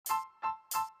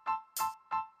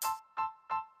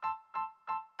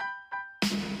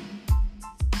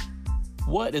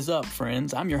What is up,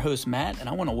 friends? I'm your host, Matt, and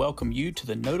I want to welcome you to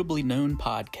the Notably Known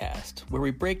podcast, where we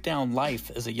break down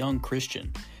life as a young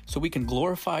Christian so we can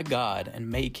glorify God and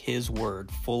make His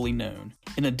Word fully known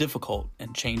in a difficult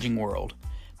and changing world.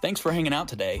 Thanks for hanging out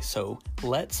today, so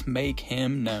let's make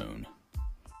Him known.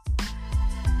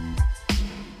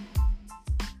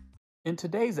 In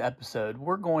today's episode,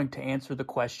 we're going to answer the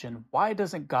question, why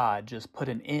doesn't God just put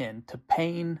an end to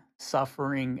pain,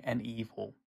 suffering, and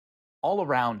evil? All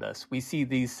around us, we see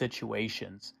these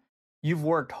situations. You've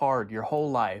worked hard your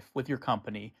whole life with your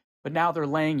company, but now they're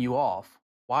laying you off.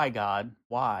 Why, God?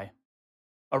 Why?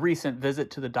 A recent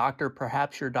visit to the doctor,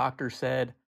 perhaps your doctor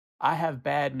said, I have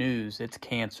bad news, it's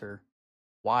cancer.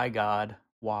 Why, God?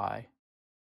 Why?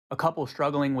 A couple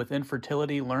struggling with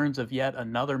infertility learns of yet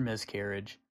another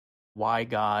miscarriage. Why,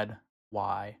 God?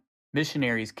 Why?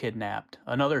 Missionaries kidnapped,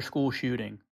 another school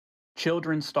shooting.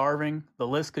 Children starving, the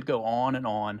list could go on and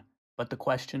on. But the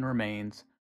question remains,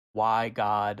 why,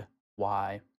 God,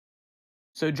 why?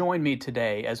 So join me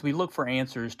today as we look for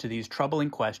answers to these troubling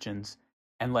questions,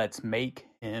 and let's make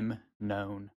Him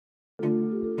known.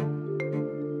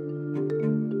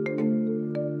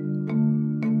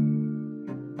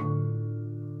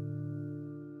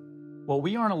 Well,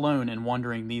 we aren't alone in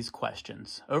wondering these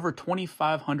questions. Over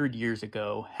 2,500 years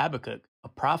ago, Habakkuk, a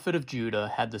prophet of Judah,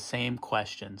 had the same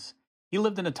questions. He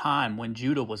lived in a time when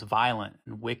Judah was violent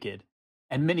and wicked,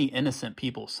 and many innocent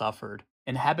people suffered.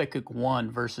 In Habakkuk 1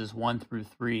 verses 1 through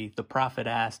 3, the prophet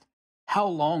asked, How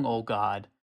long, O God,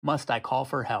 must I call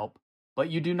for help? But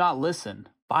you do not listen.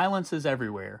 Violence is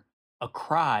everywhere. A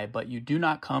cry, but you do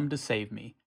not come to save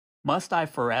me. Must I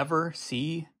forever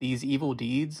see these evil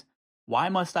deeds? Why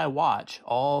must I watch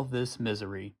all this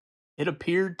misery? It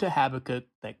appeared to Habakkuk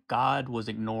that God was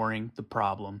ignoring the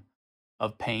problem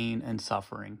of pain and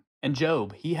suffering. And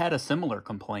Job, he had a similar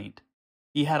complaint.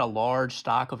 He had a large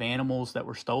stock of animals that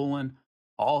were stolen,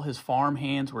 all his farm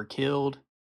hands were killed,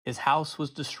 his house was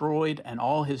destroyed, and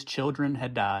all his children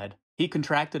had died. He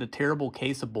contracted a terrible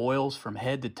case of boils from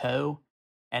head to toe,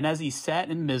 and as he sat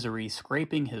in misery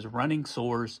scraping his running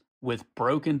sores with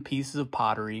broken pieces of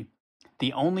pottery,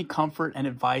 the only comfort and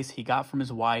advice he got from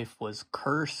his wife was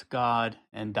curse God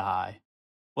and die.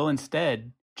 Well,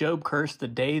 instead, Job cursed the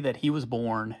day that he was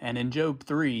born, and in Job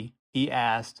 3, he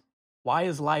asked, Why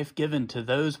is life given to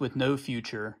those with no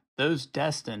future, those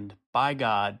destined by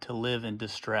God to live in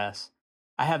distress?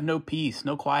 I have no peace,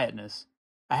 no quietness.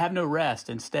 I have no rest.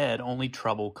 Instead, only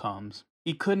trouble comes.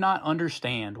 He could not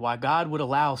understand why God would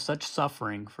allow such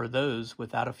suffering for those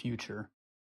without a future.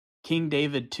 King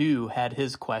David, too, had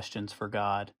his questions for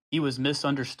God. He was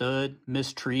misunderstood,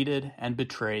 mistreated, and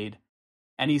betrayed,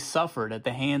 and he suffered at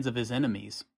the hands of his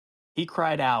enemies. He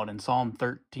cried out in Psalm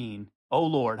 13, O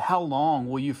Lord, how long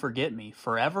will you forget me?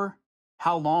 Forever?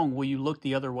 How long will you look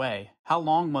the other way? How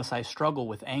long must I struggle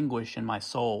with anguish in my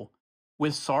soul,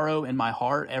 with sorrow in my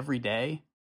heart every day?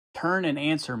 Turn and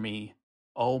answer me,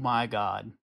 O my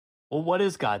God. Well, what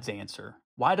is God's answer?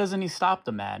 Why doesn't He stop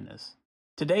the madness?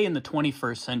 Today in the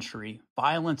 21st century,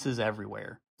 violence is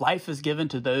everywhere. Life is given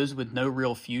to those with no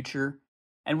real future,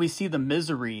 and we see the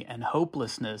misery and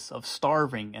hopelessness of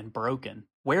starving and broken.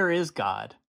 Where is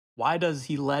God? Why does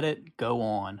He let it go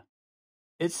on?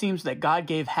 It seems that God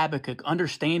gave Habakkuk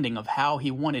understanding of how He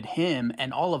wanted him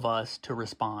and all of us to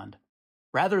respond.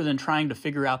 Rather than trying to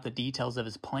figure out the details of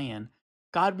His plan,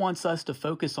 God wants us to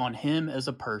focus on Him as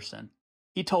a person.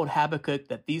 He told Habakkuk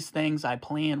that these things I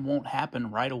plan won't happen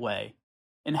right away.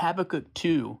 In Habakkuk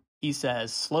 2, he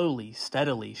says, Slowly,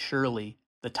 steadily, surely,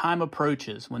 the time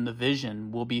approaches when the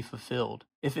vision will be fulfilled.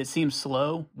 If it seems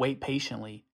slow, wait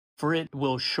patiently, for it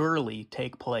will surely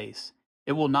take place.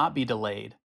 It will not be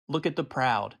delayed. Look at the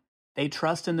proud. They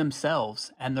trust in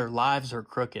themselves, and their lives are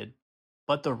crooked.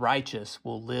 But the righteous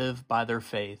will live by their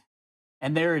faith.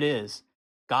 And there it is.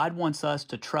 God wants us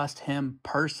to trust Him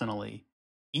personally,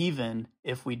 even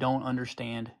if we don't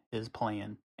understand His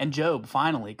plan. And Job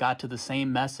finally got to the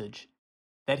same message,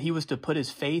 that he was to put his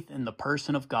faith in the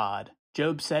person of God.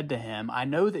 Job said to Him, I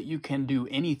know that you can do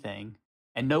anything,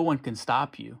 and no one can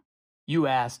stop you. You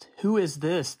asked, Who is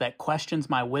this that questions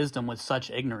my wisdom with such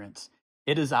ignorance?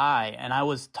 It is I, and I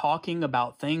was talking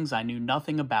about things I knew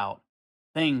nothing about,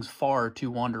 things far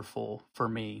too wonderful for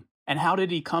me. And how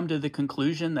did he come to the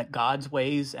conclusion that God's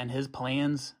ways and His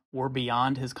plans were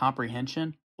beyond his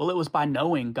comprehension? Well, it was by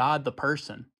knowing God the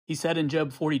person. He said in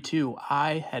Job 42,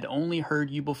 I had only heard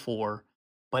you before,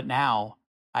 but now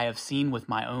I have seen with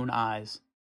my own eyes.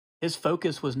 His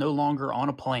focus was no longer on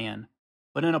a plan,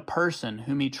 but in a person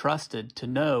whom he trusted to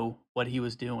know what he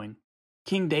was doing.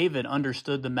 King David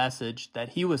understood the message that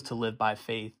he was to live by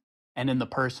faith, and in the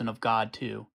person of God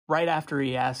too. Right after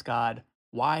he asked God,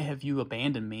 Why have you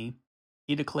abandoned me?"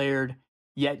 He declared,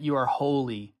 "Yet you are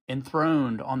holy,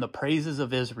 enthroned on the praises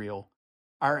of Israel.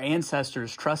 Our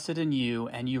ancestors trusted in you,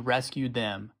 and you rescued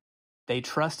them. They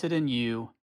trusted in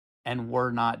you and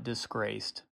were not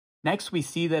disgraced." Next, we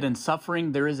see that in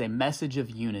suffering there is a message of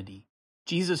unity.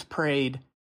 Jesus prayed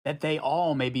that they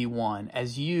all may be one,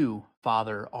 as you,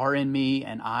 Father, are in me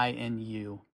and I in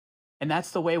you. And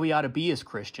that's the way we ought to be as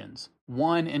Christians,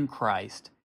 one in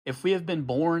Christ. If we have been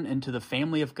born into the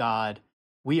family of God,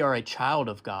 we are a child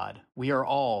of God. We are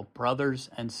all brothers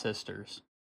and sisters.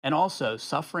 And also,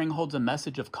 suffering holds a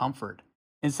message of comfort.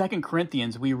 In 2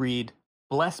 Corinthians, we read,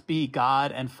 "Blessed be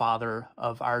God and Father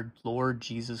of our Lord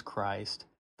Jesus Christ,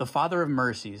 the Father of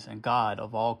mercies and God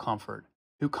of all comfort,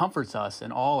 who comforts us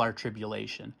in all our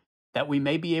tribulation, that we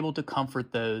may be able to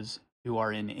comfort those who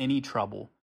are in any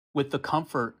trouble, with the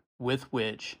comfort with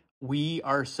which we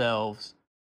ourselves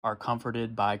are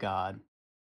comforted by God."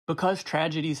 Because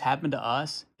tragedies happen to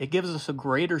us, it gives us a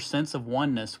greater sense of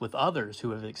oneness with others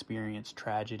who have experienced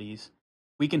tragedies.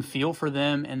 We can feel for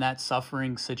them in that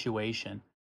suffering situation.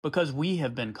 Because we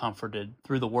have been comforted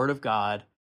through the Word of God,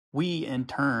 we in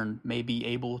turn may be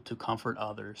able to comfort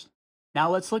others. Now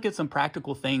let's look at some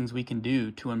practical things we can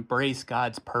do to embrace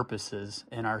God's purposes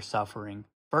in our suffering.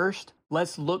 First,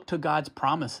 let's look to God's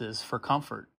promises for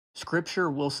comfort. Scripture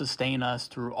will sustain us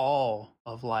through all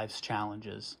of life's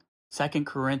challenges. 2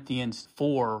 Corinthians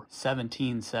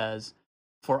 4:17 says,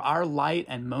 "For our light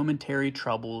and momentary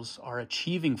troubles are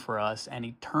achieving for us an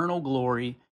eternal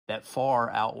glory that far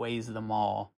outweighs them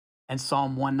all." And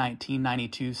Psalm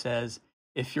 119:92 says,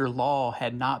 "If your law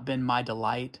had not been my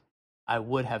delight, I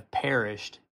would have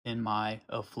perished in my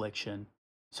affliction."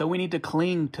 So we need to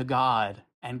cling to God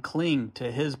and cling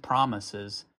to His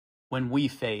promises when we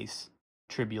face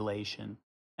tribulation.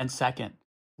 And second,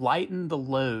 lighten the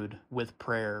load with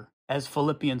prayer. As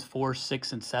Philippians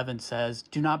 4:6-7 says,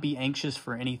 "Do not be anxious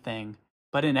for anything,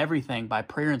 but in everything by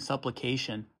prayer and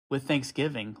supplication, with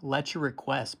thanksgiving, let your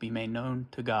requests be made known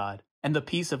to God. And the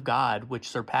peace of God, which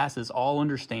surpasses all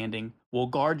understanding, will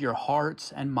guard your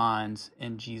hearts and minds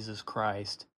in Jesus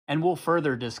Christ." And we'll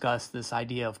further discuss this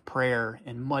idea of prayer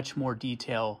in much more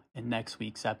detail in next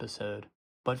week's episode.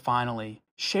 But finally,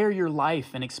 share your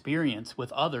life and experience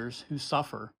with others who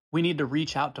suffer. We need to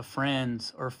reach out to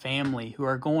friends or family who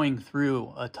are going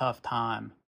through a tough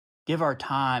time. Give our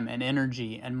time and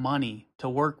energy and money to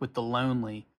work with the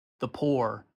lonely, the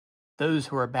poor, those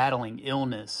who are battling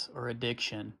illness or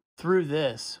addiction. Through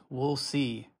this, we'll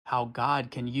see how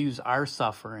God can use our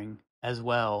suffering as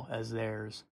well as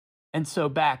theirs. And so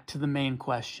back to the main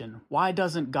question, why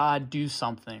doesn't God do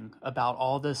something about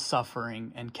all this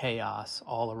suffering and chaos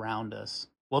all around us?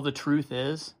 Well, the truth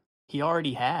is, He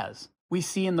already has. We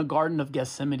see in the Garden of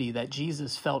Gethsemane that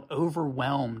Jesus felt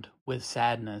overwhelmed with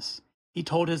sadness. He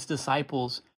told His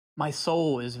disciples, "My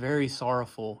soul is very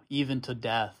sorrowful, even to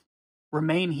death.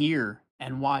 Remain here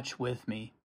and watch with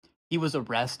me." He was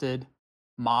arrested,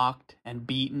 mocked, and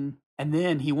beaten, and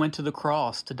then He went to the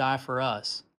cross to die for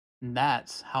us. And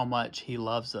that's how much He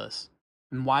loves us.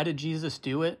 And why did Jesus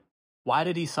do it? Why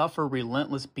did He suffer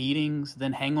relentless beatings,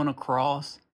 then hang on a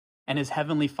cross, and His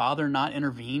Heavenly Father not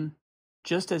intervene?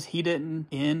 Just as He didn't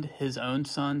end His own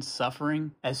Son's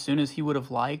suffering as soon as He would have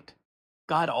liked,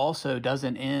 God also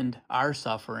doesn't end our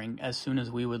suffering as soon as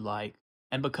we would like.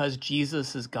 And because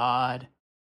Jesus is God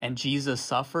and Jesus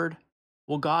suffered,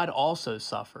 well, God also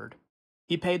suffered.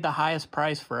 He paid the highest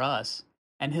price for us.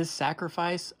 And His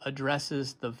sacrifice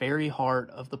addresses the very heart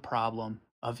of the problem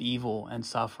of evil and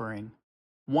suffering.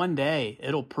 One day,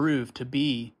 it'll prove to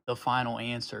be the final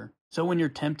answer. So when you're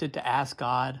tempted to ask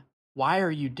God, "Why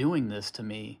are you doing this to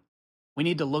me?" we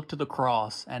need to look to the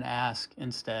cross and ask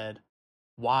instead,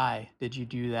 "Why did you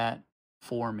do that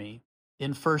for me?"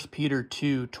 In 1 Peter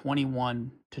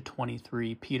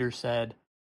 2:21-23, Peter said,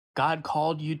 "God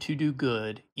called you to do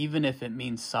good, even if it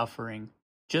means suffering,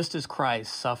 just as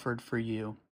Christ suffered for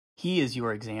you. He is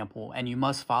your example, and you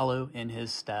must follow in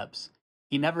His steps.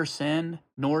 He never sinned,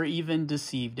 nor even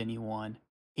deceived anyone.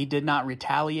 He did not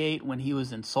retaliate when He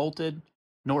was insulted,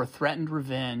 nor threatened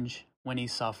revenge when He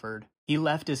suffered. He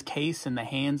left His case in the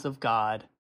hands of God,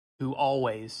 who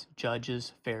always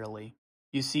judges fairly."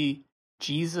 You see,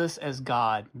 Jesus as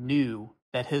God knew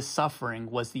that His suffering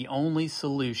was the only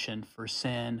solution for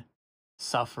sin,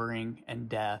 suffering, and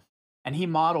death. And He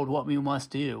modeled what we must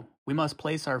do. We must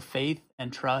place our faith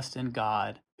and trust in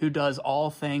God, who does all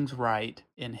things right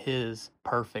in His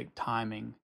perfect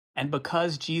timing. And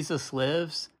because Jesus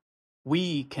lives,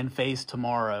 we can face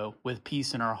tomorrow with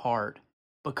peace in our heart.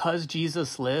 Because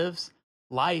Jesus lives,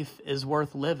 life is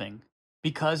worth living.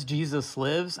 Because Jesus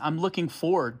lives, I'm looking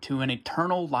forward to an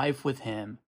eternal life with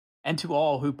him. And to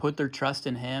all who put their trust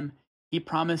in him, he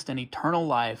promised an eternal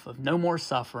life of no more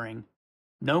suffering,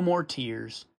 no more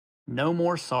tears, no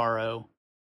more sorrow,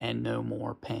 and no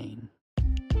more pain.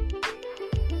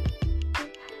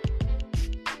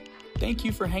 Thank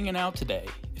you for hanging out today.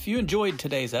 If you enjoyed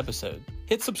today's episode,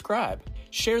 hit subscribe,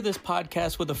 share this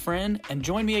podcast with a friend, and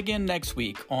join me again next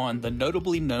week on the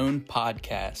Notably Known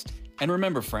podcast. And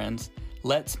remember, friends,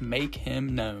 let's make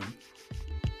him known.